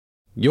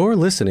You're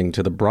listening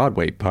to the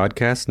Broadway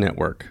Podcast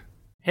Network.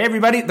 Hey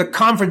everybody, the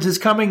conference is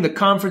coming. The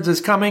conference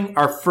is coming.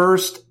 Our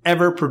first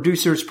ever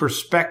Producer's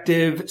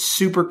Perspective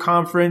Super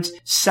Conference,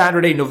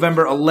 Saturday,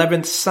 November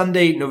 11th,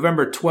 Sunday,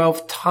 November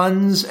 12th.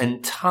 Tons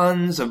and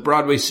tons of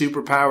Broadway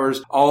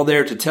superpowers all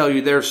there to tell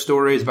you their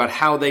stories about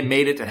how they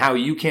made it and how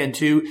you can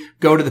too.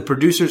 Go to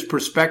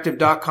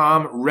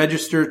theproducersperspective.com.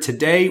 Register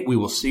today. We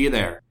will see you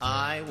there.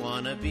 I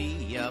want to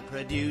be a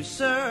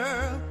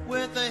producer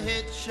with a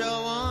hit show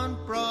on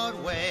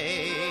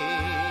Broadway.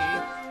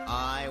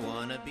 I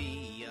want to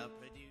be a producer.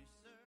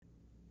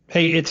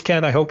 Hey, it's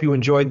Ken. I hope you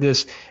enjoyed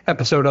this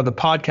episode of the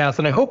podcast,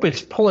 and I hope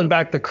it's pulling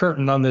back the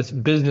curtain on this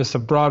business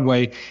of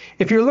Broadway.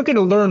 If you're looking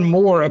to learn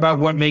more about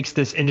what makes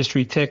this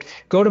industry tick,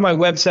 go to my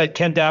website,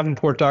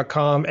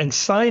 kendavenport.com, and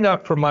sign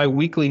up for my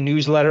weekly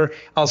newsletter.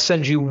 I'll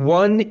send you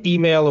one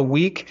email a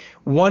week,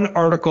 one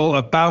article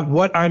about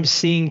what I'm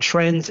seeing,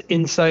 trends,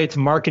 insights,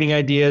 marketing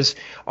ideas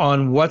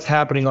on what's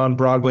happening on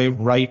Broadway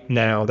right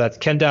now. That's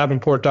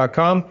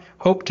kendavenport.com.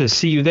 Hope to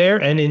see you there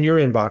and in your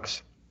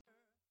inbox.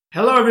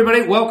 Hello,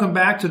 everybody. Welcome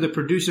back to the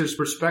Producer's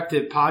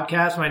Perspective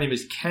podcast. My name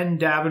is Ken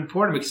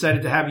Davenport. I'm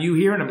excited to have you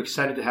here, and I'm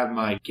excited to have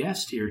my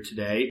guest here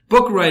today,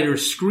 book writer,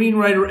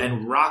 screenwriter,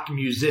 and rock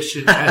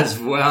musician as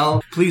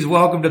well. Please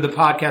welcome to the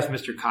podcast,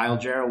 Mr. Kyle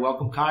Jarrow.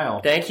 Welcome, Kyle.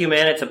 Thank you,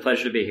 man. It's a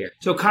pleasure to be here.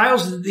 So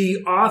Kyle's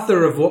the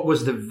author of what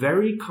was the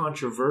very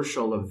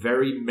controversial, a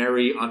very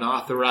merry,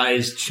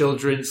 unauthorized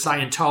children's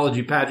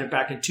Scientology pageant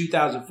back in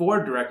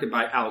 2004, directed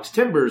by Alex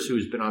Timbers,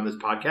 who's been on this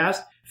podcast.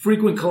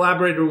 Frequent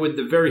collaborator with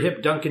the very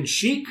hip Duncan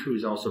Sheik,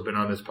 who's also been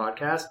on this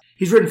podcast.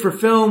 He's written for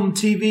film,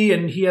 TV,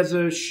 and he has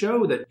a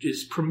show that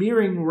is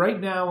premiering right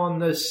now on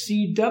the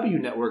CW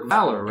network,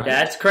 Valor, right?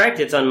 That's correct.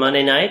 It's on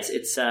Monday nights.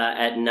 It's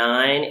at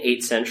 9,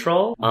 8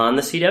 Central on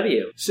the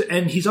CW. So,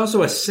 and he's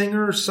also a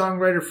singer,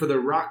 songwriter for the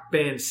rock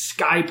band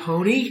Sky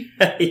Pony.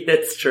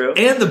 That's true.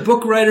 And the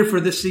book writer for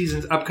this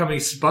season's upcoming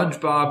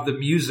SpongeBob the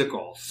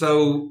Musical.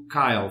 So,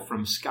 Kyle,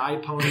 from Sky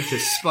Pony to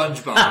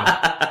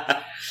SpongeBob.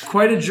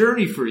 Quite a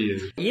journey for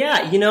you.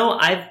 Yeah,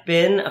 I've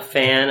been a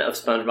fan of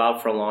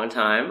SpongeBob for a long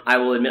time. I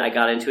will admit I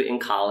got into it in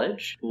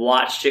college,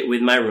 watched it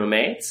with my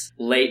roommates,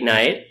 late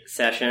night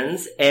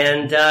sessions,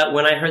 and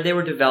when I heard they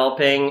were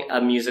developing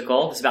a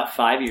musical, this was about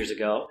 5 years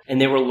ago,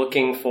 and they were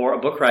looking for a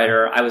book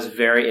writer, I was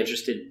very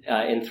interested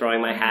in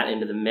throwing my hat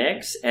into the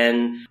mix,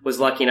 and was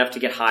lucky enough to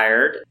get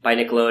hired by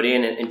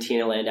Nickelodeon and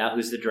Tina Landau,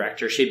 who's the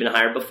director. She'd been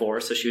hired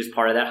before, so she was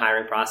part of that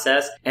hiring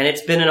process, and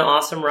it's been an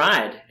awesome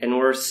ride, and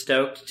we're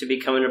stoked to be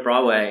coming to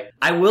Broadway.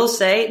 I will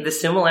say the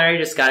similarity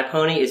to Sky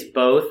Pony is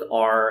both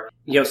are,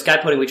 Sky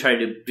Pony we try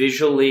to do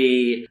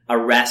visually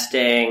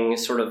arresting,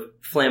 sort of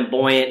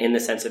flamboyant in the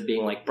sense of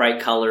being like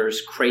bright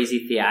colors,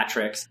 crazy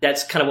theatrics.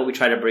 That's kind of what we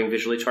try to bring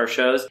visually to our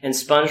shows. And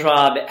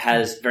SpongeBob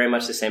has very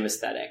much the same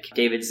aesthetic.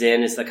 David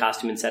Zinn is the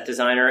costume and set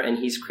designer, and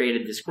he's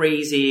created this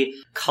crazy,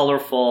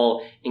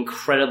 colorful,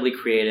 incredibly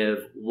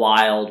creative,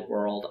 wild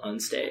world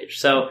on stage.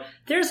 So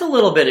there's a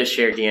little bit of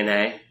shared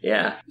DNA.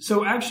 Yeah.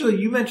 So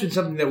actually, you mentioned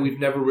something that we've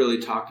never really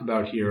talked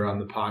about here on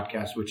the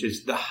podcast, which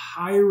is the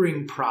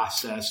hiring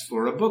process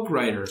for a book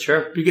writer.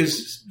 Sure.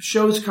 Because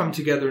shows come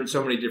together in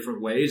so many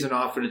different ways, and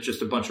often it's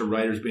just a bunch of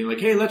writers being like,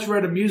 hey, let's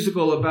write a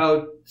musical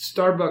about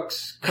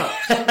Starbucks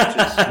cups, which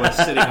is what's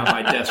sitting on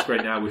my desk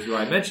right now, which is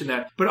why I mentioned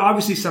that. But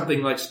obviously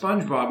something like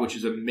SpongeBob, which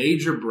is a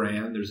major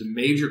brand, there's a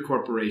major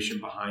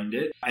corporation behind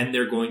it, and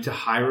they're going to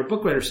hire a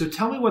book writer. So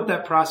tell me what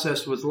that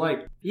process was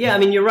like. Yeah,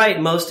 you're right.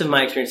 Most of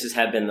my experiences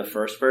have been the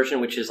first version,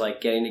 which is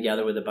like getting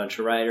together with a bunch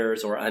of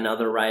writers or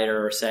another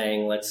writer or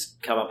saying, let's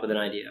come up with an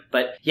idea.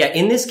 But yeah,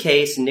 in this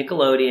case,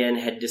 Nickelodeon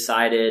had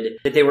decided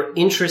that they were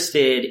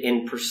interested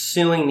in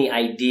pursuing the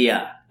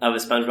idea of a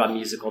SpongeBob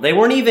musical. They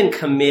weren't even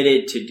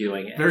committed to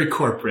doing it. Very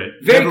corporate.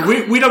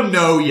 We don't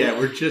know yet.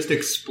 We're just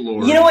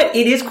exploring. You know what?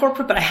 It is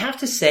corporate, but I have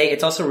to say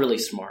it's also really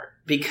smart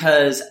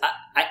because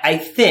I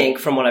think,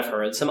 from what I've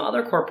heard, some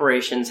other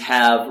corporations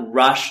have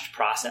rushed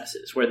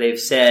processes where they've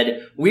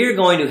said, we're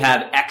going to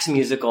have X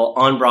musical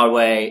on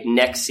Broadway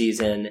next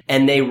season,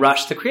 and they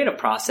rush the creative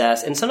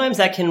process, and sometimes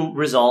that can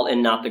result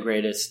in not the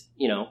greatest,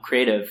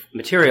 creative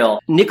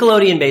material.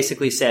 Nickelodeon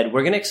basically said,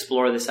 we're going to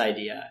explore this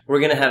idea. We're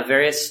going to have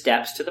various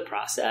steps to the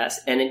process,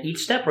 and in each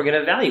step we're going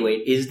to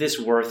evaluate, is this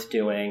worth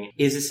doing?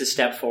 Is this a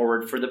step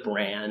forward for the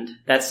brand?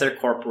 That's their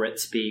corporate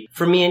speak.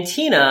 For me and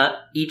Tina,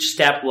 each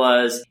step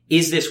was,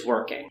 is this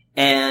working?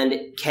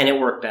 And can it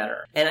work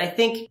better? And I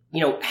think,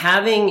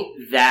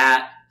 having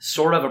that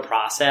sort of a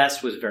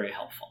process was very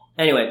helpful.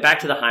 Anyway, back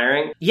to the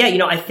hiring.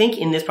 Yeah, I think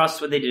in this process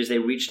what they did is they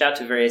reached out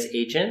to various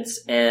agents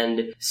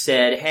and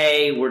said,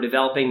 hey, we're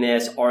developing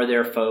this. Are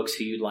there folks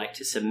who you'd like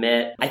to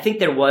submit? I think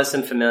there was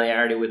some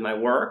familiarity with my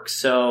work.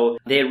 So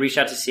they had reached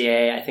out to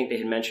CAA. I think they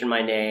had mentioned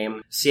my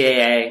name.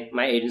 CAA,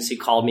 my agency,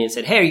 called me and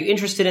said, hey, are you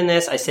interested in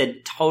this? I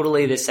said,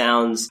 totally, this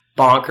sounds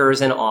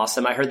bonkers and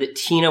awesome. I heard that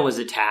Tina was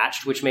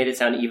attached, which made it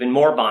sound even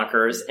more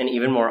bonkers and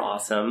even more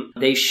awesome.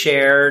 They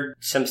shared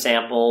some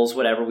samples,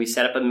 whatever. We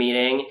set up a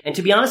meeting. And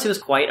to be honest, it was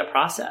quite a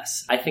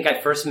process. I think I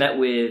first met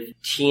with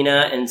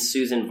Tina and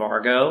Susan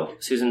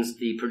Vargo. Susan's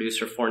the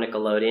producer for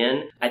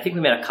Nickelodeon. I think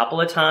we met a couple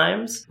of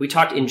times. We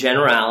talked in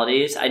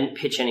generalities. I didn't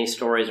pitch any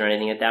stories or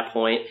anything at that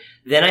point.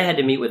 Then I had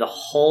to meet with a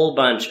whole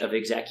bunch of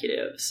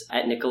executives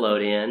at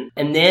Nickelodeon.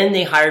 And then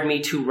they hired me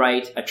to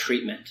write a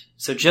treatment.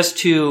 So just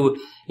to,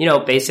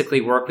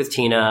 basically work with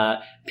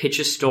Tina, pitch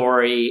a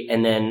story,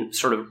 and then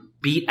sort of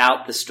beat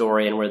out the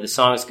story and where the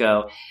songs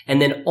go.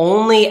 And then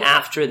only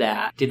after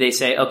that did they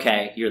say,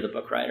 okay, you're the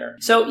book writer.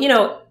 So,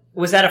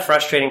 was that a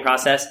frustrating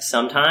process?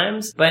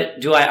 Sometimes. But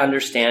do I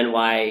understand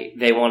why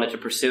they wanted to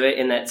pursue it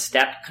in that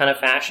step kind of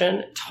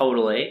fashion?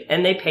 Totally.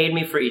 And they paid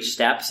me for each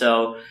step.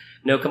 So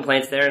no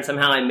complaints there, and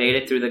somehow I made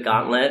it through the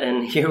gauntlet,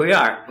 and here we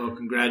are. Well,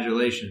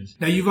 congratulations.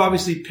 Now, you've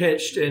obviously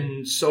pitched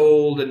and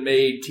sold and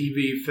made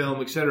TV,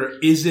 film, etc.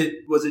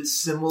 Was it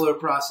similar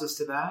process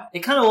to that?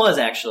 It kind of was,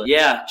 actually.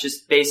 Yeah,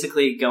 just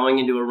basically going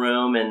into a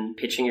room and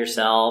pitching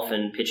yourself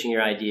and pitching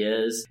your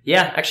ideas.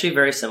 Yeah, actually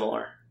very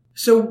similar.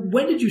 So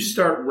when did you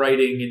start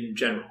writing in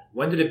general?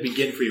 When did it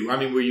begin for you? I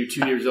mean, were you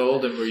 2 years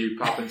old and were you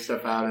popping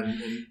stuff out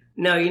and...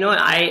 No, you know what?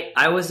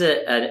 I was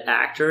an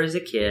actor as a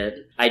kid.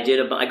 I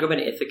grew up in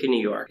Ithaca,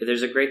 New York.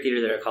 There's a great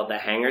theater there called the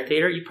Hangar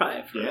Theater. You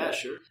probably have heard of it.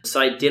 Sure. So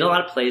I did a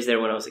lot of plays there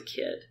when I was a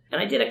kid.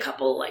 And I did a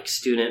couple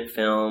student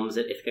films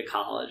at Ithaca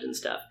College and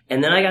stuff.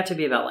 And then I got to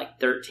be about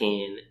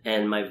 13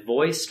 and my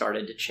voice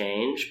started to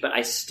change, but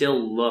I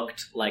still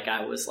looked like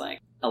I was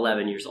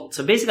 11 years old.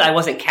 So basically I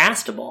wasn't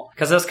castable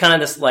because I was kind of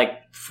this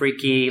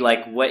freaky,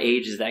 what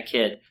age is that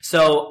kid?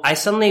 So I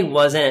suddenly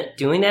wasn't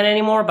doing that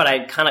anymore, but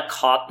I kind of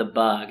caught the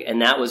bug.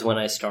 And that was when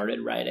I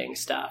started writing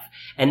stuff.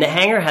 And the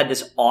Hangar had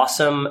this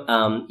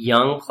awesome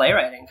young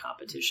playwriting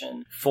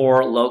competition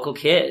for local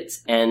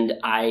kids. And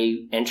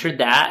I entered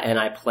that and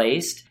I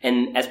placed.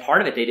 And as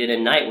part of it, they did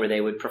a night where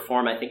they would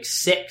perform, I think,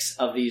 6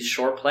 of these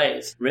short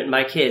plays written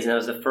by kids. And that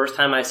was the first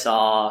time I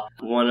saw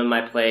one of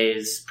my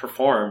plays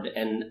performed.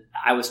 And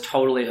I was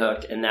totally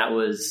hooked. And that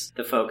was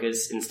the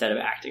focus instead of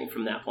acting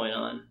from that point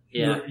on.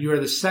 Yeah. You are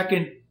the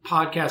second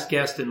podcast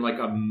guest in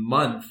a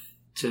month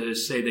to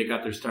say they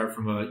got their start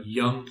from a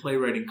young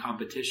playwriting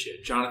competition.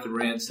 Jonathan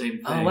Rand, same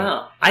thing. Oh,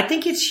 wow. I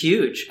think it's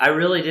huge. I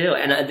really do.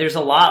 And there's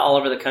a lot all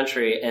over the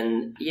country.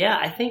 And yeah,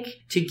 I think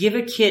to give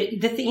a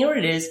kid, you know what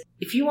it is?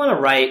 If you want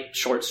to write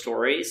short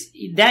stories,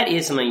 that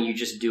is something you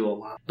just do a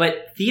lot.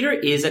 But theater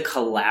is a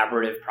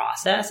collaborative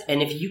process.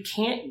 And if you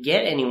can't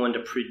get anyone to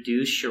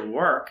produce your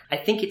work, I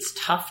think it's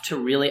tough to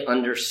really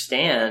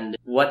understand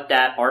what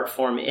that art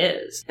form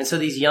is. And so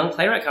these young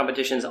playwright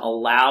competitions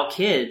allow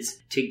kids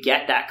to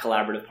get that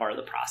collaborative part of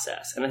the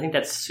process. And I think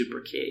that's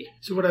super key.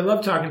 So what I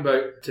love talking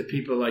about to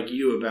people like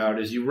you about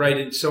is you write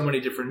in so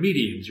many different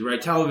mediums. You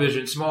write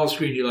television, small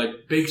screen, you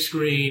like big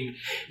screen.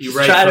 You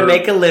write try to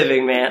make a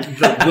living, man.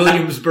 The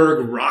Williamsburg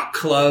rock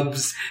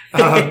clubs.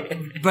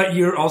 But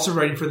you're also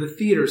writing for the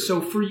theater. So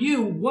for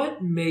you,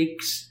 what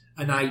makes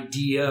an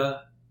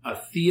idea a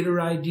theater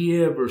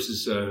idea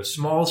versus a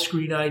small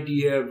screen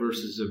idea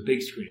versus a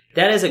big screen?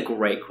 That is a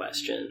great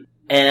question.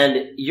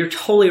 And you're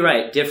totally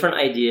right. Different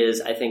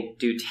ideas, I think,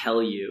 do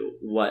tell you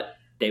what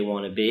they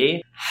want to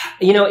be.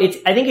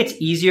 I think it's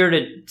easier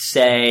to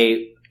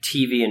say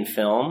TV and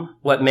film,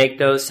 what make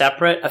those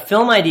separate. A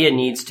film idea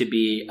needs to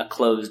be a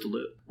closed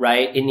loop,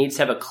 right? It needs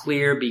to have a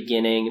clear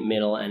beginning,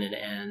 middle, and an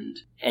end.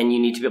 And you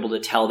need to be able to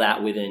tell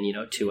that within,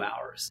 2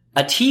 hours.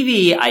 A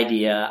TV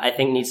idea, I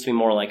think, needs to be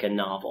more like a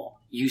novel.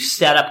 You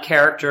set up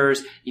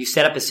characters, you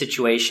set up a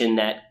situation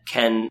that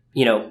can,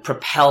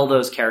 propel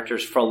those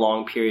characters for a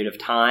long period of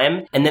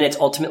time. And then it's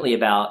ultimately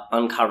about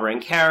uncovering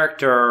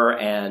character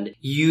and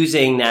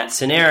using that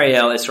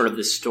scenario as sort of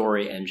the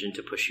story engine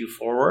to push you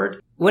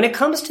forward. When it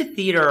comes to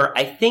theater,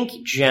 I think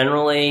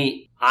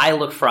generally I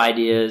look for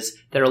ideas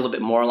that are a little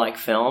bit more like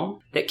film,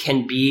 that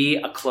can be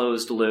a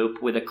closed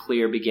loop with a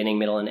clear beginning,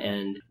 middle, and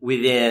end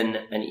within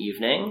an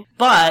evening.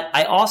 But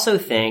I also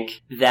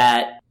think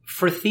that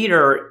for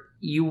theater,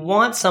 you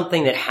want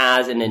something that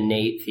has an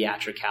innate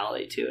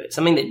theatricality to it,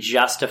 something that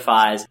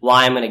justifies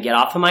why I'm going to get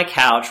off of my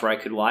couch where I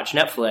could watch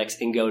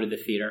Netflix and go to the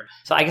theater.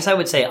 So I guess I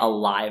would say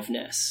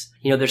aliveness.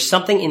 There's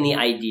something in the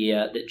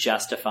idea that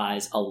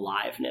justifies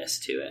aliveness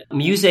to it.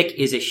 Music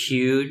is a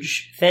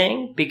huge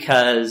thing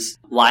because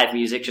live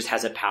music just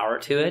has a power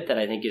to it that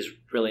I think is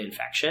really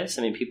infectious.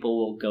 I mean, people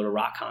will go to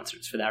rock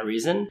concerts for that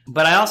reason.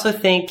 But I also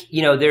think,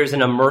 there's an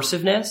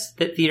immersiveness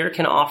that theater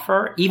can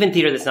offer, even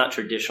theater that's not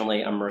traditionally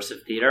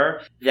immersive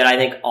theater, that I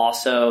think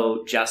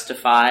also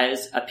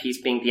justifies a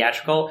piece being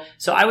theatrical.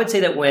 So I would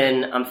say that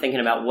when I'm thinking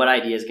about what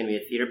idea is going to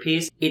be a theater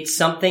piece, it's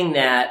something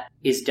that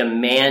is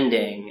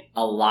demanding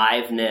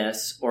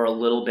aliveness or a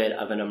little bit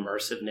of an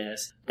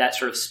immersiveness, that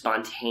sort of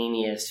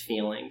spontaneous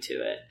feeling to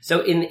it.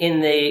 So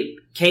in the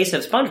case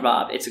of SpongeBob,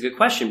 SpongeBob, it's a good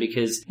question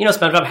because,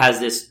 SpongeBob has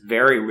this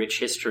very rich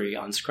history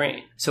on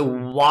screen. So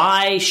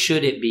why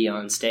should it be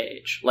on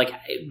stage? Like,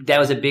 that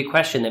was a big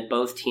question that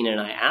both Tina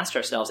and I asked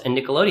ourselves, and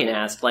Nickelodeon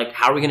asked, like,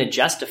 how are we going to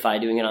justify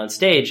doing it on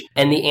stage?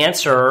 And the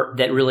answer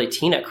that really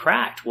Tina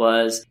cracked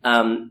was,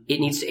 it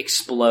needs to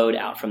explode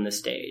out from the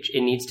stage.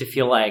 It needs to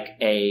feel like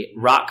a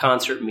rock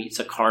concert meets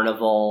a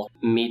carnival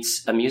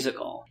meets a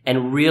musical,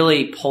 and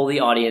really pull the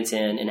audience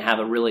in and have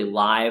a really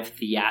live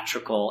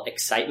theatrical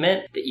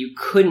excitement that you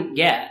couldn't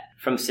get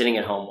from sitting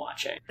at home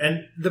watching.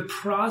 And the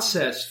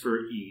process for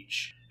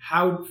each,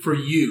 how, for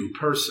you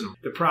personally,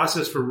 the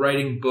process for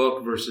writing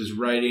book versus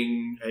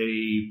writing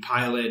a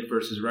pilot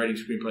versus writing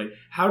screenplay,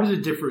 how does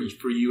it differ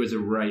for you as a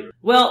writer?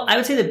 Well, I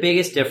would say the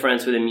biggest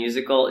difference with a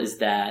musical is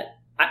that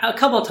a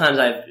couple of times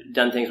I've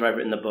done things where I've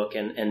written the book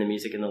and the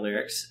music and the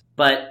lyrics.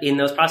 But in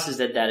those processes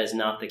that is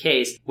not the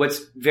case. What's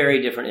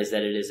very different is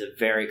that it is a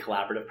very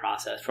collaborative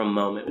process from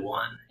moment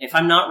one. If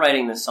I'm not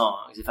writing the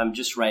songs, if I'm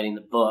just writing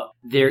the book,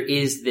 there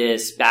is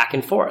this back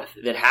and forth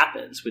that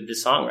happens with the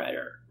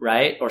songwriter,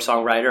 right? Or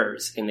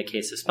songwriters in the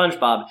case of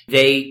SpongeBob.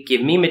 They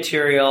give me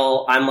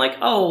material. I'm like,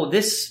 oh,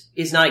 this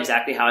is not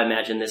exactly how I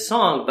imagined this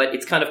song, but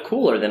it's kind of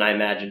cooler than I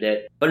imagined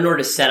it. But in order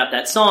to set up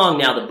that song,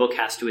 now the book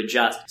has to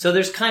adjust. So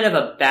there's kind of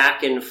a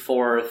back and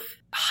forth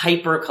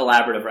hyper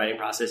collaborative writing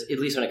process, at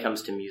least when it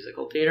comes to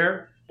musical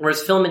theater.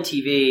 Whereas film and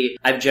TV,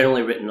 I've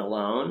generally written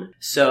alone.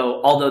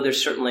 So although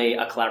there's certainly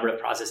a collaborative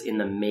process in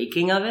the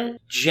making of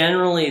it,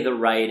 generally the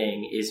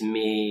writing is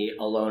me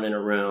alone in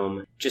a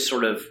room, just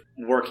sort of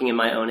working in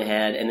my own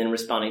head and then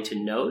responding to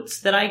notes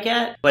that I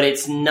get. But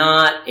it's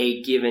not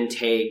a give and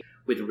take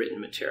with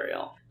written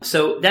material.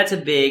 So that's a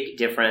big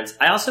difference.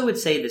 I also would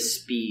say the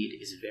speed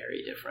is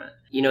very different.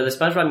 The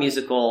SpongeBob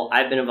musical,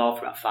 I've been involved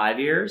for about 5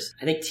 years.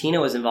 I think Tina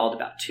was involved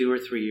about 2 or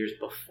 3 years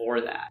before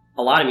that.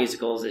 A lot of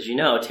musicals, as you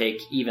know, take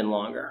even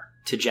longer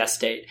to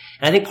gestate.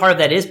 And I think part of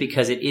that is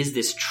because it is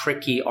this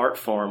tricky art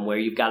form where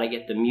you've got to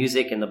get the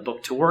music and the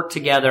book to work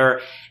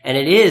together. And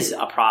it is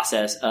a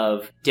process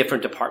of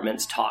different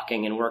departments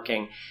talking and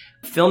working.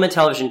 Film and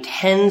television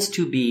tends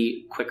to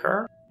be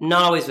quicker.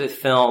 Not always with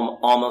film,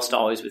 almost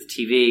always with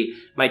TV.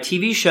 My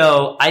TV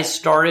show, I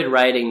started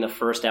writing the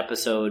first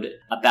episode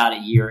about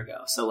a year ago.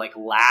 So like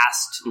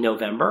last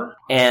November.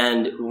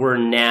 And we're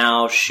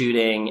now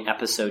shooting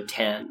episode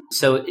 10.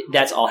 So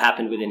that's all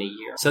happened within a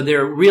year. So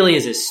there really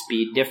is a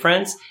speed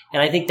difference.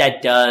 And I think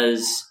that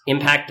does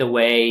impact the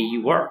way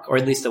you work, or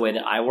at least the way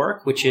that I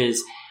work, which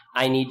is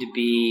I need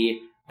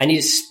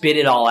to spit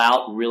it all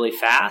out really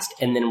fast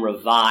and then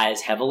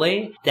revise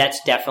heavily.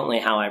 That's definitely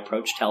how I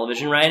approach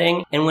television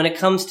writing. And when it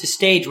comes to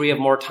stage where you have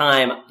more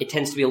time, it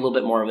tends to be a little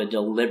bit more of a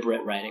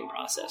deliberate writing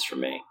process for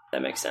me.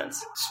 That makes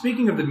sense.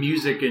 Speaking of the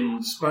music in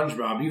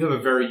SpongeBob, you have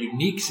a very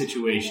unique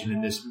situation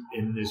in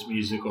this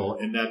musical,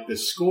 in that the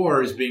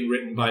score is being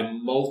written by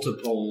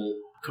multiple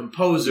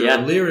composer,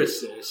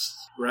 lyricists.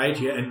 Right?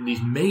 Yeah, and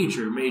these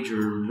major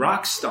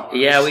rock stars.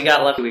 Yeah, we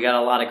got lucky. We got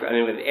a lot of,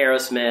 with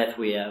Aerosmith,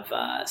 we have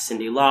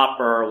Cyndi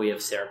Lauper, we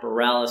have Sarah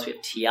Bareilles, we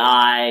have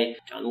T.I.,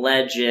 John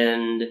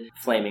Legend,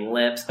 Flaming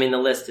Lips. The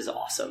list is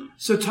awesome.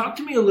 So talk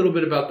to me a little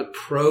bit about the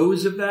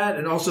pros of that,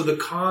 and also the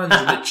cons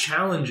and the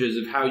challenges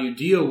of how you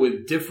deal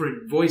with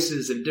different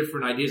voices and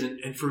different ideas.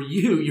 And for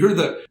you,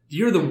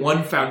 you're the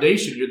one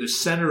foundation. You're the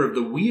center of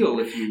the wheel,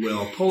 if you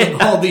will,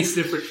 pulling all these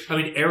different,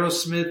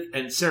 Aerosmith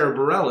and Sarah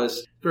Bareilles,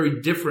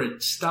 very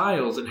different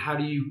styles. And how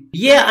do you...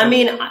 Yeah,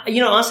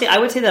 honestly, I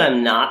would say that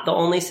I'm not the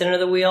only center of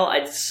the wheel.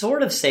 I'd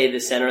sort of say the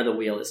center of the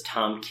wheel is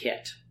Tom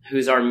Kitt,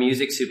 who's our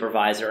music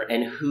supervisor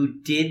and who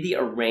did the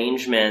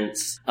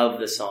arrangements of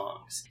the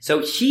songs. So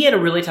he had a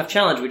really tough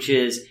challenge, which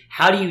is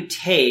how do you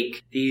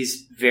take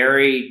these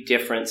very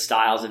different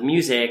styles of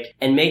music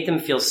and make them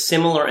feel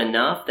similar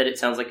enough that it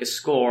sounds like a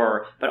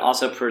score, but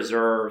also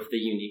preserve the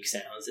unique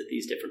sounds that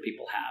these different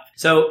people have.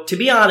 So to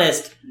be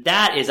honest,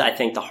 that is, I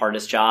think, the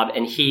hardest job.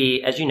 And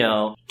he, as you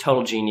know,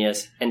 total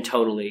genius and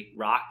totally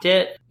rocked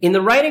it. In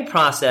the writing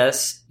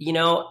process,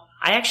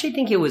 I actually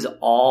think it was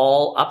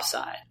all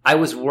upside. I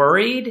was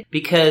worried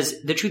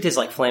because the truth is,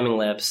 like Flaming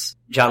Lips,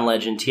 John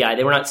Legend, T.I.,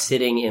 they were not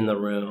sitting in the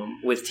room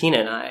with Tina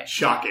and I.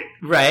 Shocking.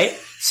 Right?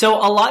 So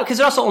a lot, because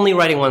they're also only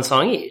writing one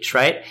song each,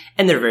 right?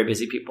 And they're very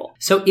busy people.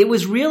 So it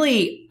was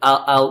really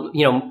a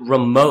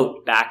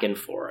remote back and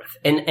forth.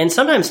 And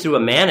sometimes through a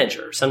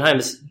manager,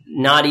 sometimes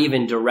not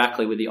even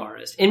directly with the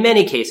artist. In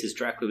many cases,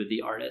 directly with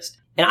the artist.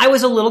 And I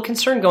was a little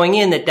concerned going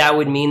in that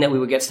would mean that we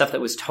would get stuff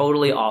that was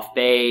totally off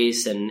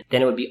base, and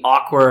then it would be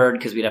awkward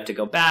because we'd have to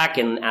go back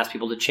and ask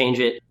people to change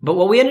it. But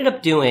what we ended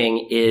up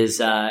doing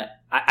is I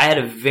had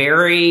a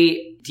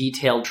very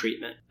detailed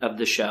treatment of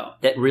the show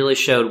that really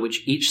showed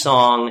which each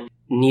song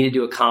needed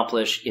to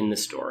accomplish in the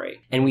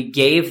story. And we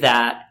gave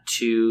that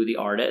to the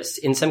artists.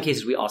 In some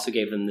cases, we also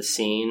gave them the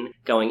scene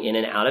going in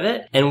and out of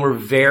it. And we're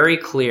very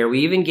clear. We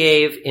even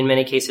gave, in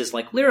many cases,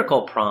 like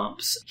lyrical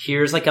prompts.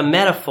 Here's like a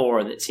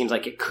metaphor that seems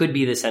like it could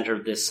be the center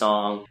of this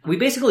song. We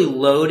basically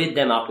loaded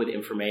them up with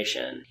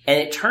information. And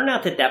it turned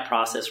out that that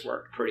process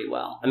worked pretty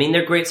well. I mean,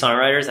 they're great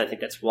songwriters. I think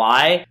that's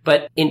why.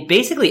 But in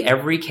basically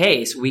every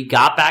case, we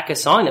got back a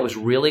song that was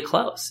really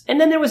close.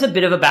 And then there was a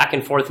bit of a back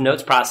and forth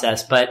notes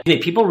process, but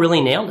people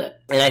really nailed it.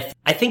 And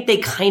I think they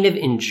kind of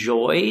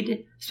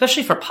enjoyed,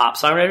 especially for pop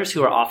songwriters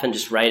who are often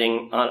just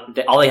writing,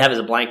 all they have is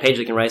a blank page,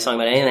 they can write a song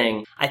about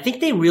anything. I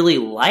think they really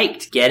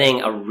liked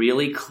getting a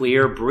really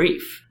clear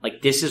brief.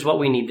 Like, this is what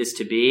we need this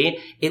to be.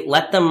 It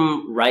let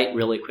them write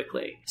really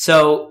quickly.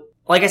 So,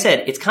 like I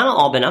said, it's kind of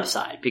all been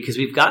upside because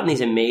we've gotten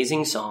these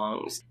amazing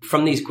songs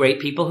from these great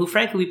people who,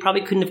 frankly, we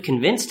probably couldn't have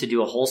convinced to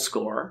do a whole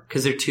score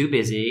because they're too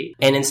busy.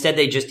 And instead,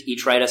 they just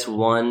each write us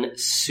one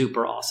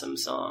super awesome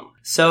song.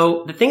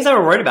 So the things I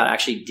were worried about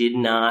actually did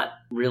not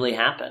really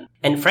happen.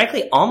 And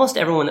frankly, almost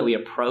everyone that we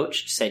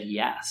approached said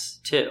yes,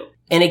 too.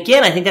 And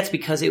again, I think that's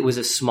because it was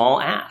a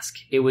small ask.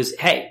 It was,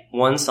 hey,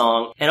 one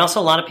song. And also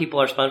a lot of people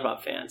are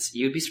SpongeBob fans.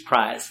 You'd be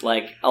surprised.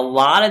 Like, a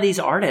lot of these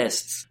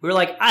artists, we were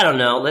like, I don't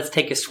know, let's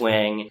take a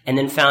swing. And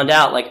then found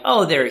out like,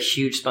 oh, they're a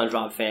huge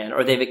SpongeBob fan,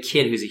 or they have a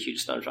kid who's a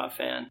huge SpongeBob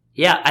fan.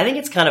 Yeah, I think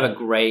it's kind of a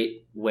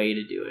great way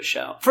to do a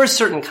show for a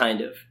certain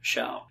kind of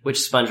show, which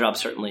SpongeBob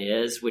certainly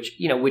is, which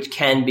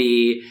can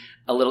be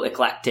a little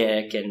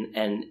eclectic and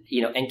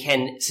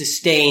can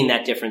sustain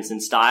that difference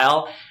in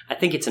style. I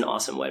think it's an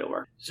awesome way to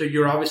work. So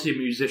you're obviously a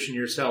musician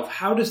yourself.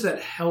 How does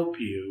that help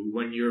you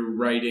when you're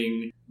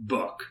writing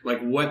book?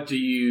 Like, what do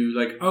you,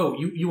 like, oh,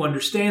 you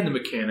understand the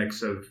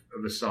mechanics of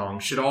a song.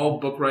 Should all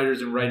book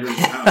writers and writers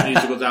of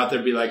musicals out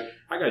there be like,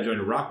 I got to join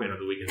a rock band on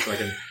the weekend so I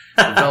can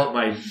develop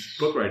my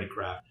book writing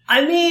craft?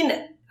 I mean,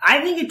 I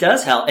think it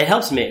does help. It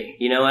helps me.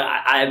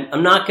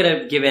 I'm not going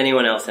to give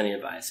anyone else any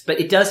advice, but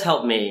it does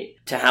help me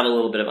to have a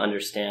little bit of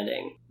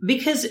understanding.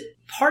 Because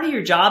part of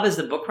your job as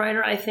the book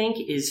writer, I think,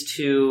 is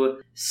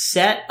to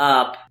set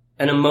up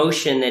an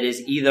emotion that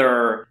is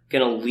either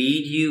going to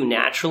lead you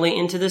naturally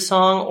into the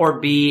song or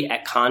be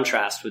at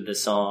contrast with the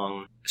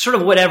song. Sort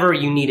of whatever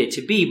you need it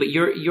to be, but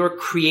you're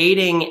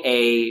creating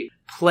a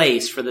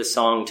place for the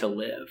song to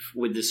live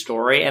with the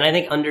story. And I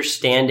think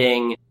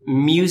understanding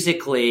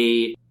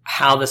musically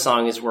how the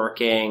song is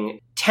working,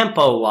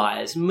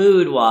 tempo-wise,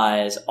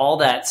 mood-wise, all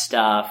that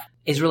stuff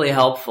is really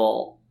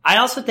helpful. I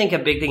also think a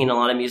big thing in a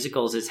lot of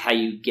musicals is how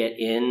you get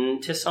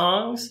into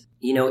songs.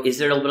 Is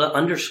there a little bit of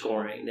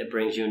underscoring that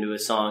brings you into a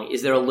song?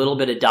 Is there a little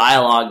bit of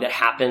dialogue that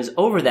happens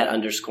over that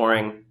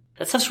underscoring?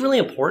 That stuff's really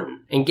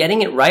important. And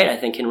getting it right, I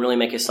think, can really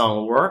make a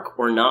song work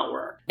or not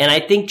work. And I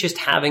think just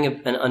having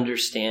an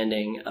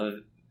understanding of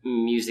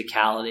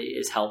musicality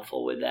is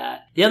helpful with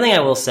that. The other thing I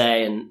will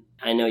say, and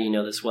I know you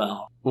know this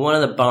well, one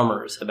of the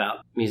bummers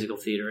about musical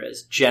theater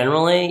is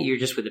generally you're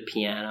just with a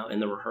piano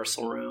in the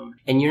rehearsal room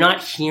and you're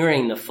not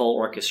hearing the full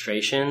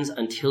orchestrations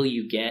until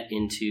you get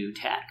into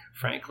tech,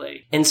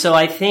 frankly. And so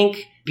I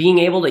think being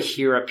able to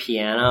hear a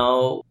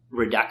piano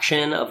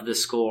reduction of the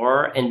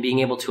score and being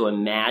able to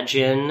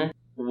imagine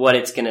what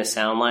it's going to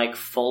sound like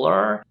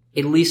fuller,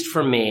 at least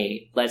for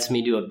me, lets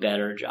me do a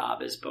better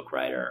job as book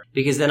writer,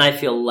 because then I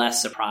feel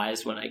less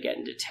surprised when I get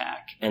into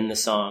tech and the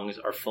songs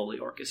are fully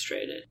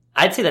orchestrated.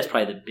 I'd say that's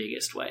probably the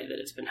biggest way that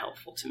it's been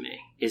helpful to me,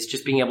 is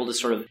just being able to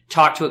sort of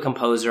talk to a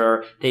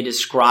composer, they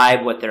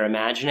describe what they're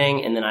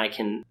imagining, and then I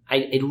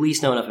at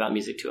least know enough about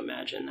music to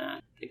imagine that.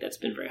 I think that's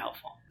been very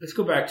helpful. Let's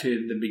go back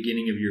to the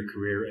beginning of your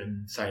career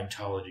in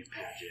Scientology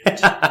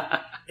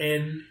pageant.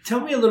 And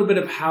tell me a little bit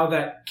of how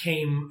that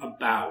came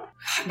about.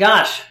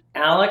 Gosh,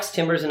 Alex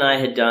Timbers and I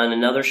had done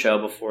another show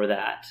before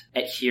that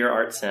at Here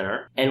Art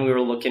Center, and we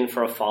were looking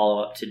for a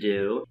follow-up to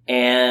do.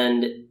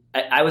 And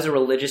I was a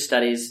religious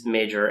studies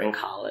major in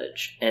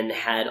college and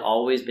had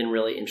always been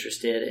really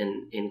interested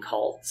in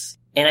cults.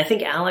 And I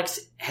think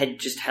Alex had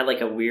just had like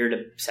a weird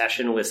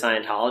obsession with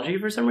Scientology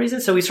for some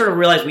reason. So we sort of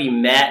realized we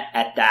met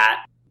at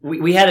that.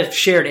 We had a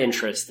shared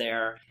interest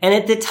there. And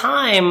at the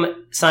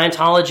time,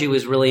 Scientology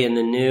was really in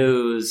the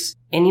news.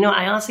 And,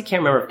 I honestly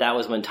can't remember if that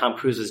was when Tom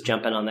Cruise was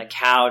jumping on the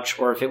couch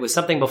or if it was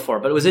something before.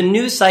 But it was a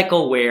news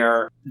cycle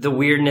where the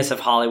weirdness of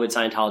Hollywood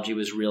Scientology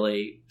was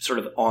really sort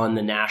of on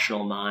the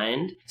national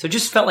mind. So it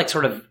just felt like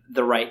sort of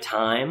the right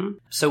time.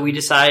 So we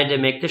decided to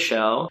make the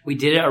show. We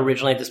did it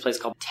originally at this place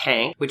called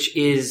Tank, which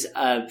is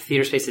a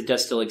theater space that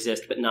does still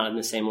exist, but not in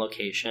the same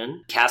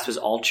location. The cast was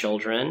all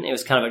children. It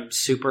was kind of a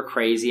super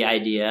crazy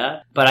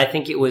idea, but I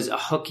think it was a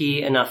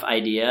hooky enough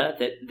idea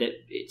that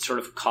it sort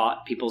of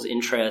caught people's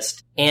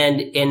interest.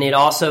 And it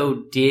also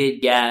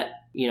did get,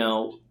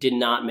 did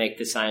not make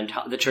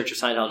the Church of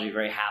Scientology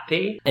very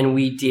happy. And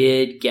we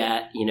did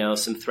get,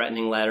 some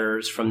threatening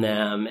letters from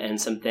them and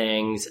some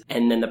things.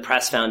 And then the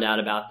press found out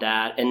about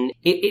that. And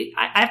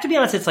I have to be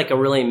honest, it's like a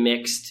really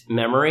mixed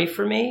memory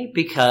for me,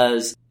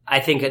 because I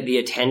think the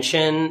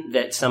attention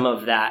that some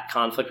of that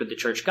conflict with the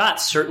church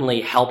got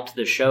certainly helped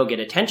the show get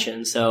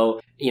attention.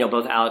 So,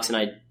 both Alex and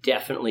I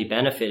definitely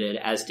benefited,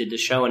 as did the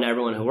show and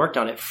everyone who worked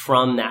on it,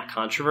 from that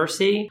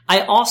controversy.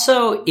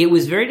 It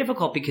was very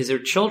difficult because there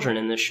are children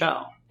in the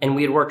show. And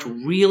we had worked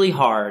really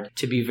hard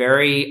to be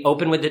very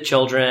open with the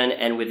children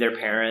and with their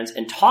parents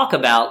and talk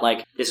about,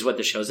 this is what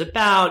the show's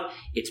about.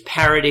 It's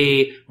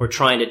parody. We're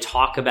trying to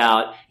talk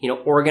about,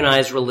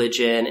 organized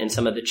religion and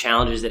some of the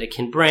challenges that it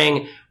can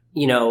bring,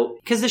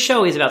 because the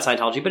show is about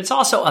Scientology, but it's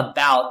also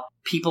about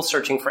people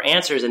searching for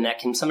answers, and that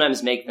can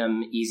sometimes make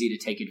them easy to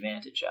take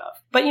advantage of.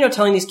 But,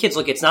 telling these kids,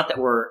 look, it's not that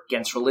we're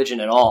against religion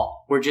at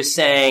all. We're just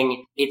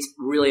saying it's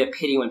really a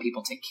pity when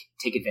people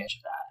take advantage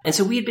of that. And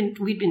so we'd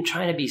been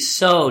trying to be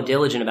so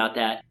diligent about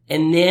that.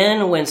 And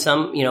then when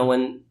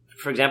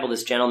for example,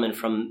 this gentleman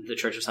from the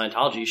Church of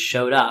Scientology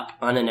showed up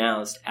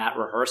unannounced at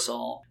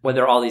rehearsal when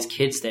there were all these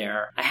kids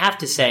there, I have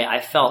to say I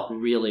felt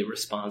really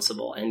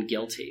responsible and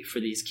guilty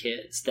for these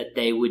kids that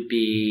they would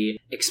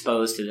be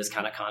exposed to this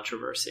kind of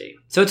controversy.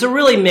 So it's a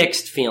really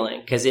mixed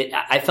feeling because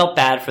I felt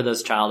bad for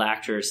those child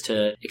actors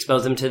to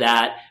expose them to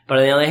that. But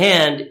on the other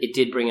hand, it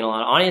did bring in a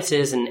lot of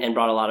audiences and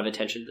brought a lot of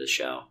attention to the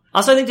show.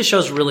 Also, I think the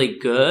show's really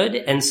good.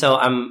 And so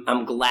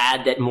I'm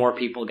glad that more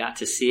people got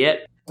to see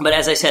it. But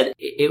as I said,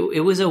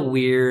 it was a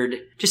weird,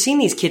 just seeing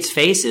these kids'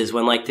 faces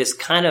when this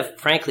kind of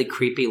frankly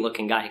creepy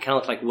looking guy, he kind of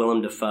looked like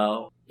Willem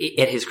Dafoe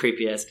at his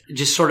creepiest,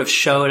 just sort of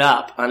showed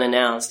up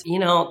unannounced.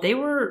 They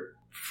were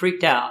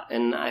freaked out,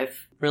 and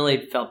I've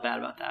really felt bad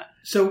about that.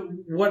 So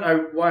why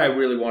I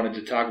really wanted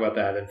to talk about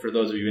that, and for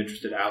those of you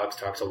interested, Alex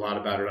talks a lot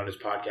about it on his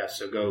podcast,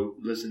 so go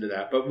listen to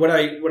that. But what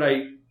I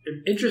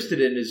am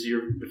interested in is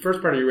the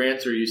first part of your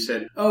answer. You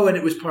said, and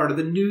it was part of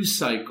the news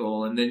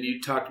cycle, and then you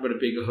talked about a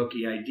big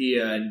hooky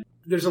idea, and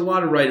there's a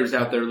lot of writers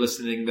out there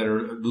listening that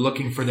are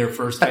looking for their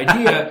first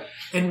idea.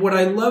 And what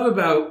I love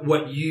about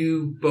what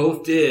you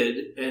both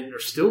did and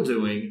are still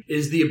doing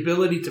is the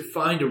ability to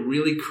find a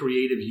really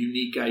creative,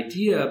 unique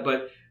idea,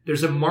 but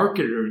there's a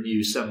marketer in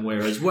you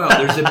somewhere as well.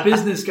 There's a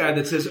business guy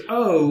that says,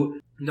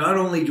 not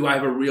only do I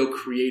have a real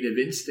creative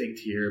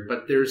instinct here,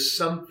 but there's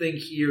something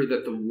here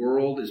that the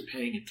world is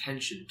paying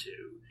attention to.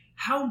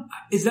 How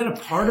is that a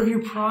part of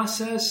your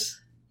process?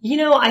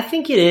 I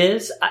think it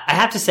is. I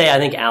have to say, I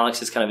think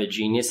Alex is kind of a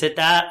genius at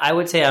that. I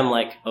would say I'm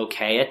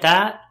okay at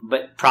that,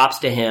 but props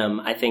to him.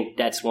 I think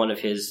that's one of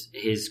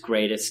his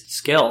greatest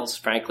skills,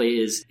 frankly,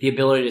 is the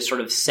ability to sort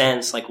of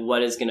sense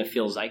what is going to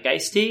feel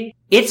zeitgeisty.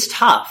 It's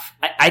tough.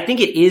 I think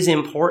it is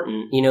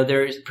important.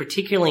 There's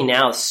particularly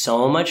now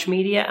so much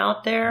media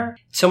out there,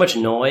 so much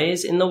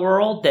noise in the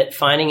world that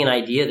finding an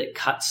idea that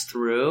cuts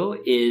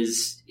through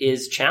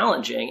is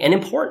challenging and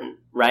important.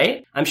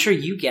 Right? I'm sure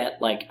you get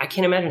I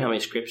can't imagine how many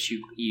scripts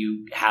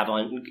you have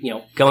on,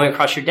 going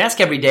across your desk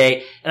every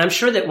day. And I'm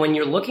sure that when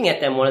you're looking at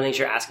them, one of the things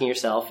you're asking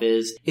yourself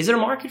is there a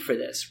market for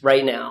this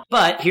right now?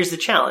 But here's the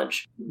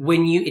challenge.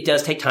 It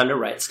does take time to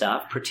write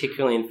stuff,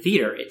 particularly in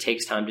theater. It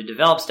takes time to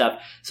develop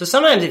stuff. So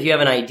sometimes if you have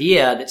an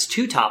idea that's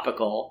too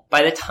topical,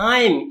 by the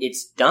time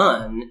it's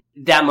done,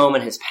 that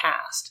moment has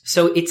passed.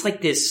 So it's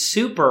this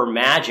super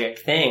magic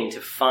thing to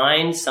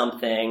find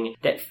something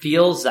that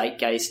feels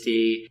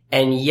zeitgeisty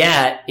and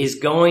yet is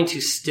going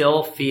to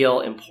still feel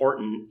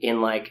important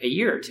in a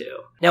year or two.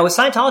 Now with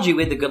Scientology,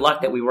 we had the good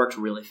luck that we worked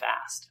really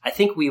fast. I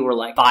think we were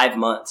 5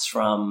 months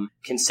from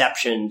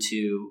conception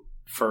to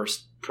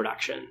first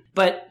production.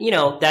 But,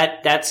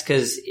 that's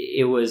because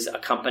it was a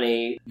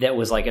company that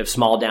was a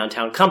small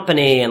downtown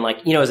company and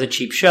it was a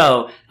cheap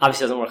show.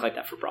 Obviously doesn't work like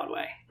that for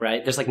Broadway,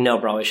 right? There's no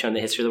Broadway show in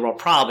the history of the world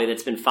probably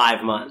that's been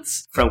 5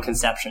 months from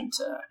conception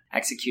to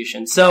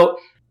execution. So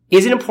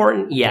is it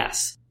important?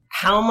 Yes.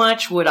 How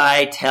much would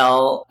I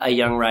tell a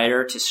young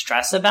writer to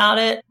stress about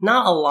it?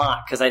 Not a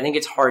lot, because I think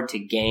it's hard to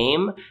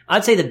game.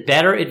 I'd say the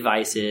better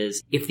advice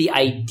is if the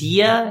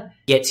idea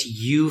gets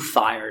you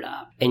fired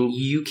up and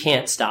you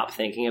can't stop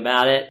thinking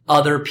about it,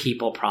 other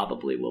people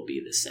probably will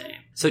be the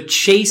same. So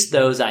chase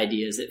those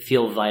ideas that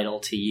feel vital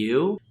to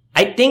you.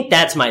 I think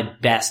that's my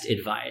best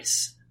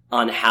advice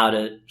on how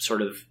to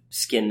sort of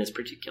skin this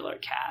particular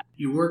cat.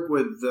 You work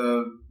with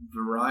a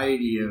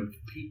variety of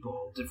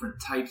people,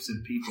 different types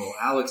of people.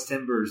 Alex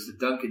Timbers to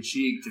Duncan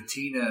Sheik to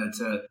Tina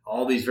to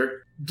all these.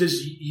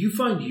 Does you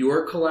find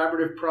your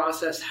collaborative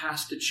process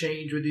has to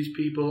change with these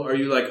people? Are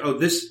you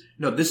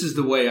this is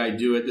the way I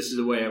do it, this is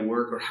the way I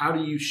work? Or how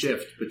do you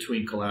shift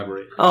between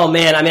collaborators? Oh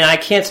man, I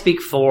can't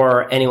speak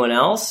for anyone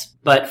else,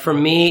 but for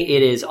me,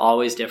 it is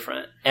always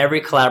different.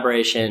 Every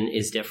collaboration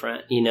is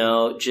different. You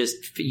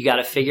got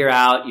to figure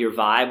out your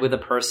vibe with a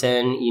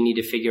person. You need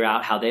to figure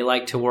out how they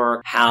like to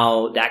work,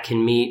 how that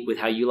can meet with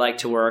how you like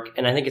to work.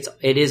 And I think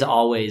it is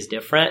always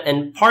different.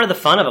 And part of the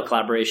fun of a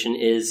collaboration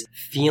is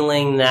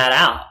feeling that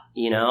out,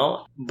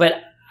 But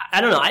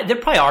I don't know. There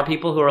probably are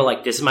people who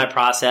are this is my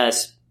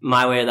process,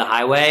 my way or the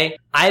highway.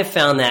 I've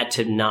found that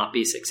to not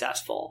be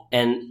successful.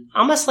 And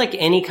almost like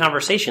any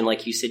conversation,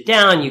 you sit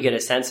down, you get a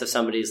sense of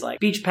somebody's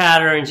speech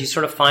patterns, you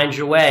sort of find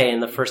your way in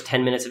the first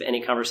 10 minutes of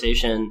any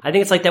conversation. I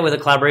think it's like that with a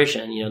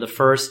collaboration. The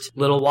first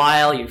little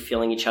while, you're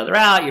feeling each other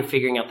out, you're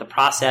figuring out the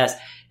process.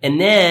 And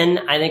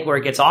then I think where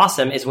it gets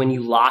awesome is when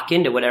you lock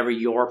into whatever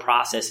your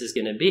process is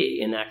going to be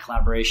in that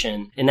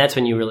collaboration. And that's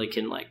when you really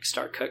can like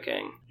start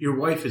cooking. Your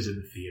wife is in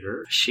the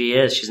theater. She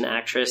is. She's an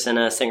actress and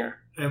a singer.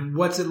 And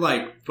what's it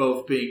like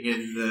both being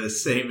in the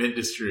same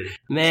industry?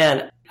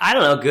 Man, I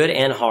don't know, good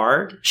and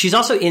hard. She's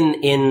also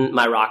in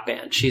my rock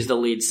band. She's the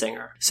lead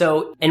singer.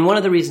 So, and one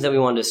of the reasons that we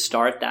wanted to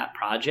start that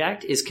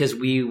project is because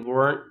we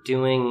are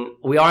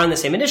in the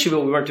same industry,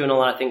 but we weren't doing a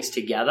lot of things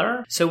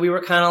together. So we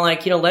were kind of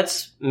like,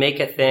 let's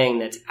make a thing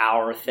that's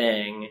our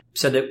thing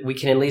so that we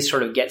can at least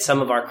sort of get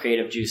some of our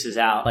creative juices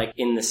out, like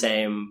in the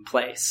same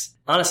place.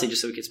 Honestly,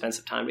 just so we could spend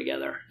some time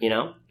together,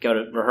 go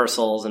to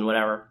rehearsals and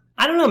whatever.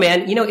 I don't know,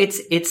 man.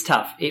 It's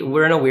tough.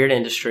 We're in a weird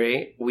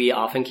industry. We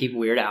often keep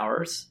weird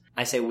hours.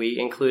 I say we,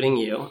 including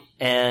you.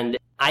 And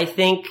I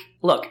think,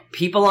 look,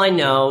 people I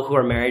know who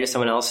are married to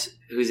someone else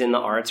who's in the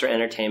arts or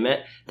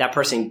entertainment, that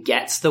person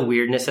gets the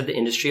weirdness of the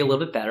industry a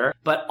little bit better,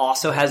 but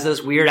also has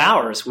those weird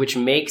hours, which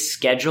makes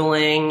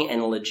scheduling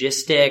and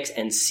logistics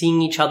and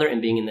seeing each other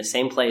and being in the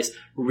same place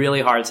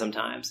really hard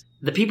sometimes.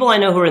 The people I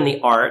know who are in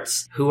the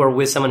arts, who are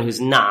with someone who's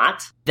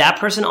not, that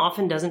person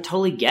often doesn't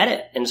totally get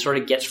it and sort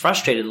of gets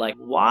frustrated. Like,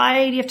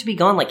 why do you have to be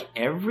gone like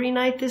every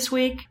night this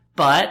week?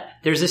 But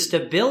there's a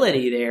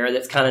stability there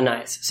that's kind of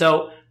nice.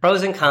 So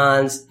pros and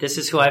cons, this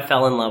is who I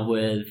fell in love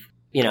with.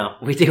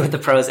 We deal with the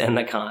pros and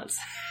the cons.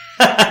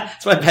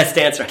 It's my best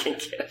answer I can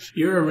give.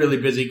 You're a really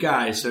busy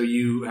guy, so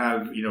you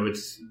have,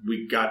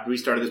 we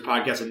started this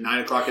podcast at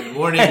 9:00 in the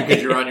morning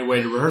because you're on your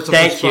way to rehearsal.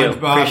 Thank you.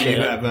 Appreciate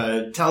it. Have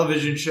a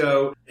television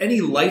show.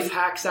 Any life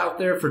hacks out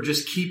there for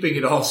just keeping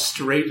it all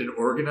straight and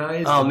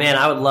organized? Oh man,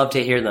 I would love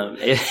to hear them.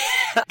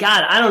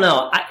 God, I don't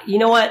know. You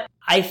know what?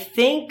 I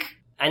think,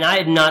 and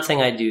I'm not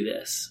saying I do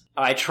this.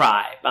 I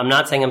try. I'm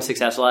not saying I'm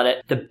successful at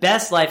it. The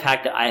best life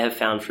hack that I have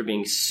found for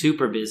being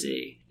super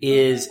busy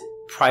is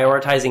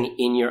prioritizing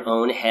in your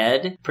own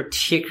head,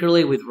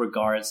 particularly with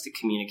regards to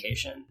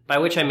communication. By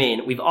which I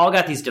mean, we've all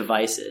got these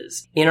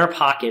devices. In our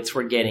pockets,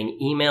 we're getting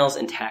emails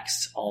and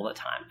texts all the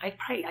time.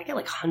 I get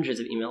like hundreds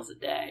of emails a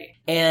day.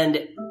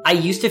 And I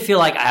used to feel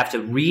like I have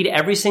to read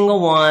every single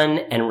one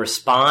and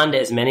respond to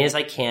as many as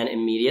I can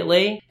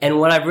immediately. And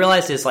what I've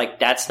realized is like,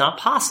 that's not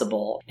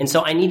possible. And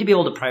so I need to be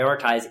able to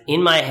prioritize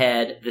in my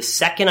head the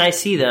second I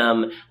see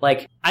them,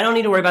 like, I don't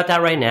need to worry about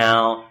that right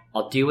now.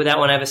 I'll deal with that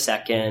when I have a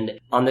second.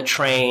 On the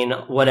train,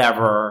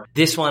 whatever.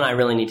 This one I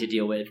really need to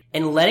deal with.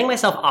 And letting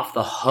myself off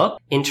the hook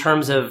in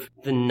terms of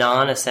the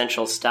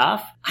non-essential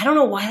stuff. I don't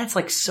know why that's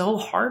like so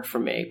hard for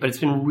me, but it's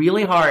been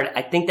really hard.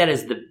 I think that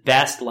is the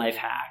best life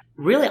hack.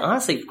 Really,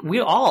 honestly, we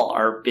all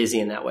are busy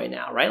in that way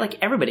now, right? Like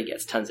everybody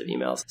gets tons of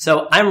emails.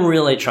 So I'm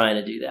really trying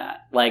to do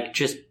that. Like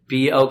just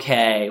be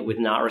okay with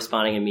not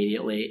responding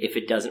immediately if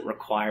it doesn't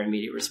require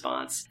immediate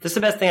response. That's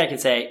the best thing I can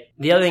say.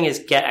 The other thing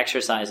is get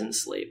exercise and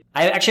sleep.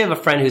 I actually have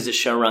a friend who's a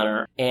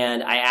showrunner,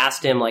 and I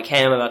asked him like,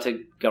 hey, I'm about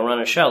to go run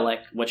a show.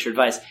 Like, what's your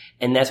advice?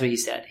 And that's what he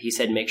said. He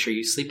said, make sure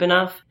you sleep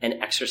enough and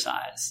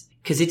exercise.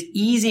 Because it's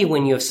easy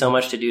when you have so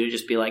much to do to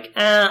just be like,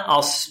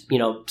 I'll,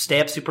 stay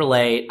up super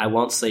late. I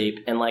won't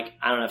sleep. And like,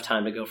 I don't have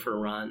time to go for a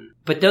run.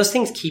 But those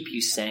things keep you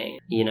sane,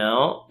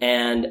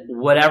 and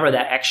whatever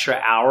that extra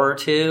hour or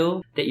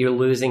two that you're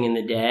losing in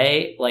the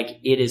day, like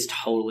it is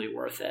totally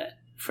worth it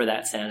for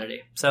that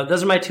sanity. So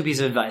those are my 2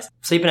 pieces of advice.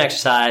 Sleep and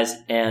exercise,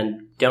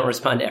 and don't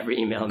respond to every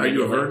email. Are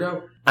you a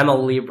Virgo? I'm a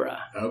Libra.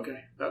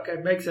 Okay,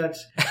 makes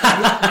sense.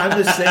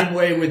 I'm the same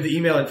way with the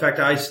email. In fact,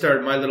 I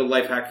started my little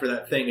life hack for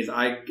that thing is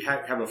I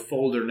have a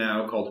folder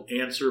now called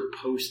Answer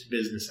Post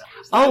Business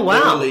Hours. Oh, wow.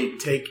 I literally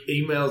take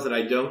emails that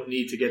I don't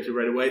need to get to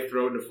right away,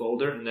 throw it in a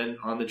folder, and then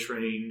on the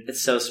train.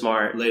 It's so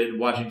smart. Late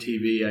watching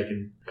TV, I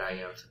can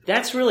bang out something.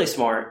 That's really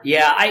smart.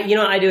 Yeah,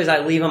 what I do is I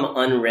leave them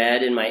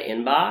unread in my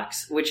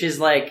inbox, which is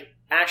like,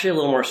 actually a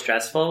little more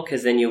stressful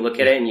because then you look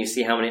at it and you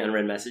see how many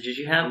unread messages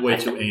you have. Way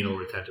too anal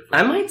retentive.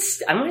 I might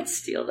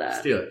steal that.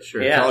 Steal it,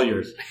 sure. Yeah. It's all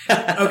yours.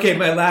 Okay,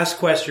 my last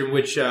question,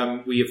 which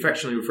we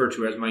affectionately refer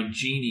to as my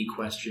genie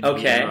question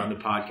here on the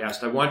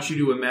podcast. I want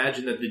you to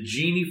imagine that the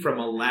genie from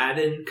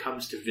Aladdin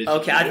comes to visit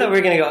Okay, you. I thought we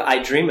were going to go, I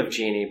dream of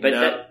genie,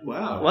 but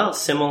wow. Well,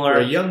 similar.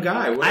 You're a young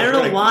guy. I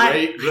don't know why.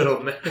 Great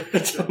little man. I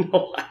don't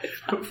know why.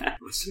 I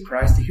was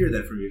surprised to hear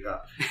that from you,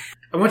 Kyle.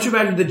 I want you to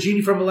imagine the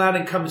genie from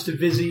Aladdin comes to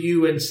visit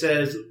you and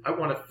says, I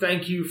want to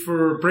thank you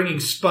for bringing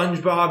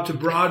SpongeBob to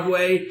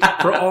Broadway,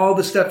 for all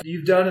the stuff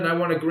you've done, and I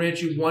want to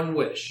grant you one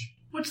wish.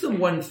 What's the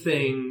one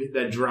thing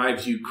that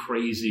drives you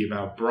crazy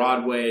about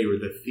Broadway or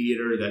the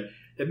theater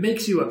that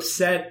makes you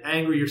upset,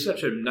 angry? You're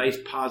such a nice,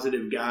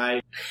 positive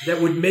guy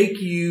that would make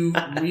you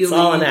really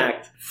all an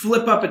act.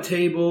 Flip up a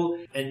table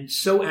and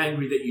so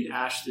angry that you'd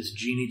ask this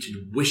genie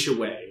to wish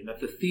away, and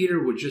that the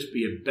theater would just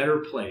be a better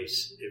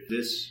place if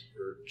this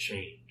were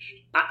changed.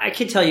 I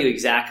could tell you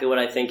exactly what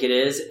I think it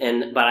is,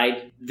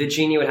 but the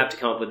genie would have to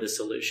come up with the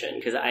solution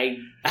because I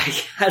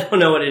don't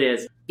know what it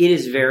is. It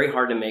is very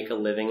hard to make a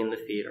living in the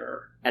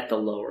theater at the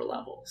lower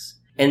levels.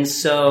 And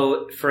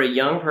so for a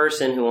young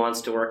person who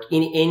wants to work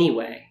in any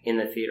way in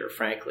the theater,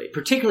 frankly,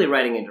 particularly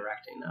writing and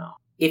directing though,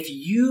 if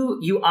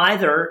you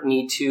either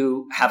need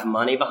to have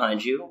money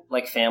behind you,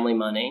 like family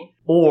money,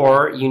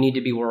 or you need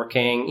to be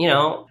working,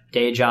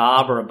 day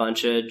job or a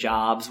bunch of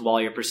jobs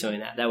while you're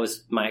pursuing that. That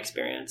was my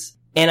experience.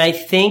 And I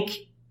think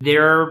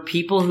there are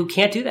people who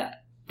can't do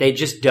that. They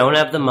just don't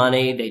have the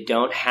money. They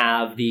don't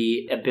have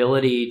the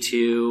ability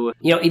to,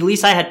 at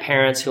least I had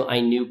parents who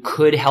I knew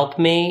could help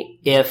me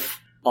if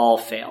all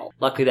failed.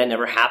 Luckily, that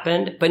never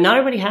happened, but not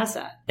everybody has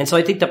that. And so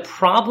I think the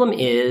problem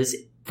is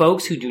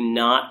folks who do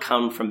not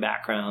come from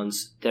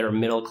backgrounds that are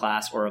middle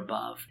class or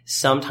above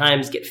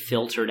sometimes get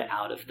filtered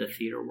out of the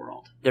theater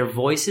world. Their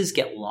voices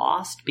get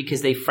lost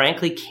because they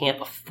frankly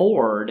can't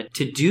afford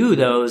to do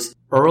those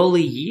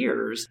early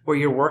years where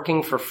you're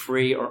working for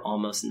free or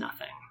almost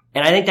nothing.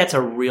 And I think that's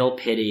a real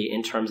pity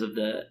in terms of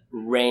the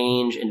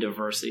range and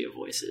diversity of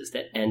voices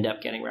that end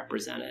up getting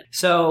represented.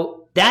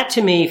 So that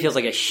to me feels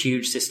like a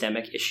huge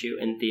systemic issue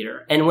in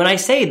theater. And when I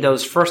say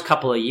those first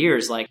couple of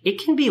years, it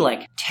can be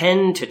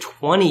 10 to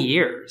 20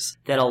 years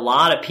that a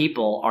lot of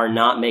people are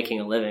not making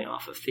a living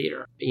off of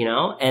theater,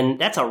 and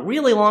that's a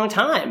really long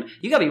time.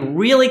 You got to be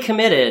really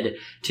committed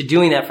to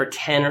doing that for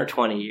 10 or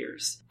 20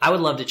 years. I would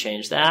love to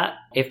change that.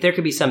 If there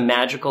could be some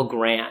magical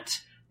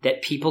grant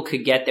that people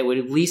could get that would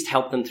at least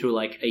help them through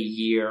a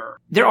year.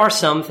 There are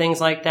some things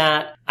like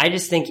that. I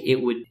just think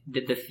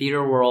that the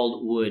theater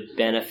world would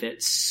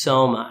benefit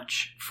so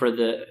much for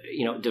the,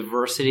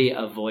 diversity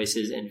of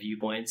voices and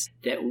viewpoints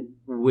that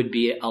would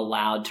be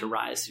allowed to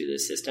rise through the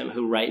system,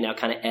 who right now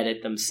kind of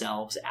edit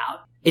themselves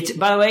out.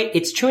 By the way,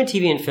 it's true in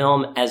TV and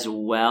film as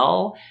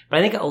well, but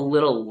I think a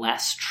little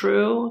less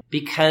true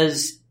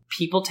because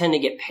people tend to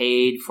get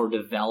paid for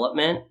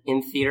development in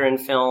theater and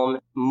film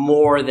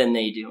more than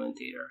they do in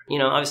theater.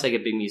 Obviously like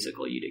a big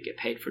musical, you do get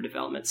paid for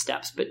development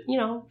steps. But,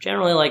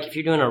 generally if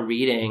you're doing a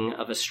reading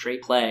of a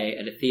straight play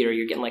at a theater,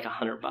 you're getting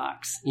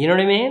 $100. You know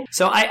what I mean?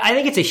 So I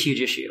think it's a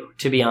huge issue,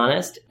 to be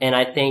honest. And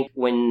I think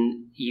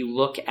when you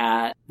look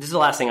at, this is the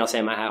last thing I'll say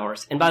on my high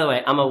horse. And by the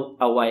way, I'm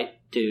a white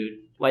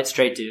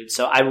straight dude.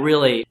 So I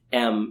really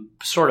am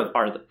sort of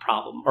part of the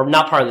problem, or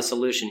not part of the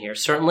solution here,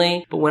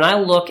 certainly. But when I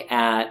look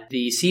at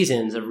the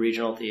seasons of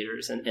regional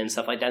theaters and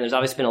stuff like that, there's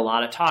obviously been a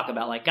lot of talk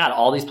about God,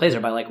 all these plays are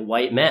by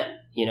white men,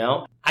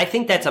 I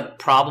think that's a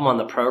problem on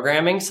the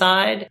programming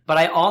side, but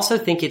I also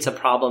think it's a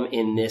problem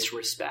in this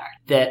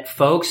respect, that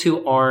folks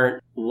who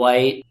aren't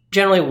white,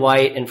 generally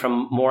white and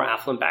from more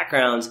affluent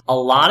backgrounds, a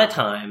lot of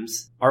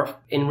times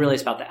and really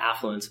it's about the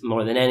affluence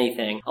more than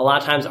anything, a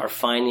lot of times are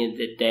finding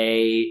that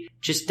they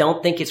just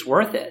don't think it's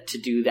worth it to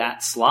do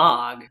that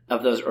slog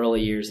of those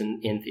early years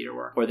in theater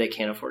work, or they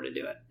can't afford to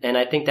do it. And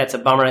I think that's a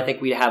bummer. I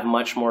think we'd have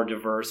much more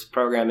diverse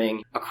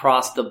programming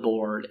across the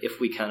board if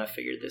we kind of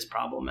figured this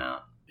problem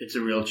out. It's a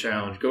real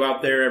challenge. Go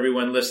out there,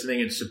 everyone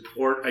listening, and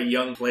support a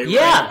young playwright.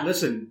 Yeah.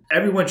 Listen,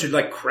 everyone should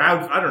I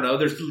don't know,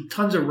 there's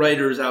tons of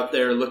writers out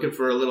there looking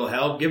for a little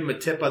help. Give them a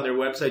tip on their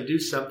website, do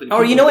something.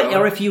 Or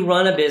or if you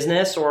run a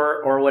business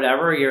or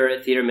whatever, you're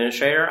a theater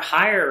administrator,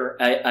 hire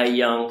a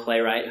young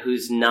playwright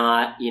who's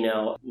not,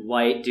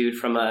 white dude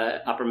from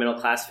a upper middle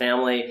class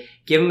family.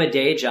 Give them a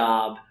day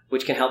job,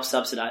 which can help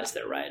subsidize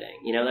their writing.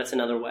 That's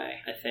another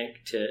way, I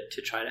think,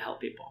 to try to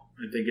help people.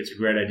 I think it's a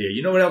great idea.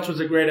 You know what else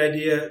was a great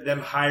idea? Them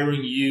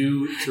hiring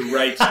you to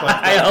write I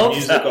SpongeBob hope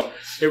musical.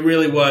 So. It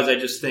really was. I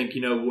just think,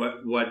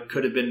 what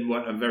could have been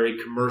a very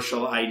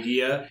commercial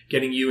idea.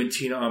 Getting you and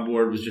Tina on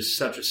board was just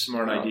such a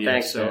smart idea.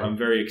 Thanks, so man. I'm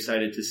very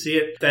excited to see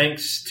it.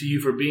 Thanks to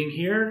you for being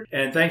here.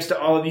 And thanks to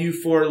all of you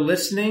for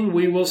listening.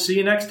 We will see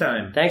you next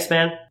time. Thanks,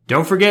 man.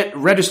 Don't forget,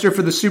 register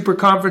for the Super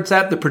Conference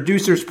at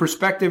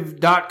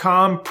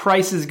theproducersperspective.com.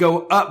 Prices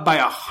go up by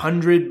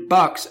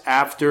 $100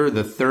 after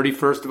the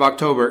 31st of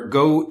October.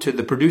 Go to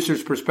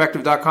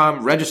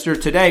theproducersperspective.com. Register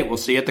today. We'll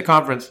see you at the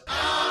conference.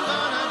 I'm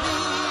gonna be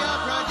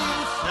a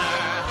producer.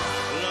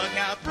 Look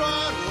out,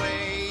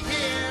 Broadway,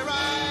 here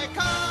I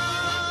come.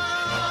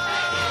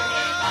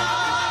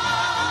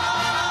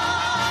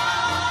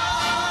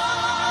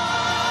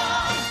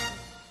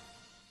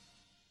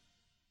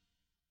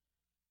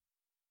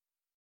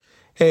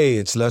 Hey,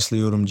 it's Leslie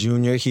Odom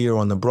Jr. here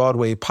on the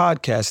Broadway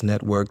Podcast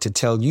Network to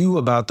tell you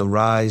about the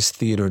Rise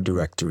Theater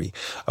Directory,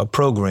 a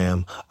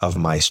program of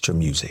Maestro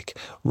Music.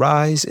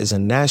 Rise is a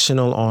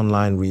national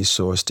online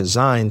resource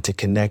designed to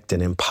connect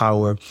and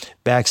empower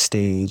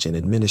backstage and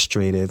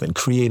administrative and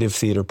creative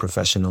theater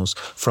professionals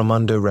from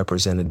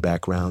underrepresented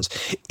backgrounds.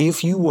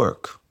 If you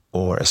work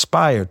or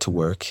aspire to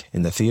work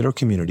in the theater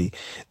community,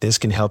 this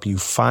can help you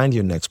find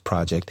your next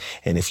project.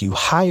 And if you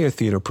hire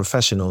theater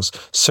professionals,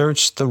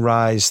 search the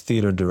Rise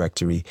Theater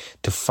Directory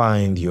to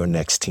find your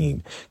next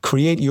team.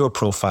 Create your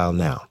profile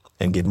now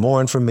and get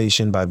more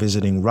information by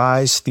visiting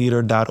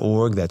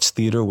risetheater.org. That's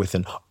theater with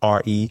an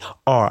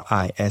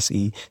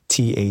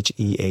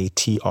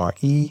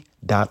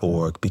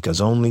RERISETHEATRE.org, because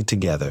only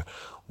together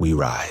we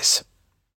rise.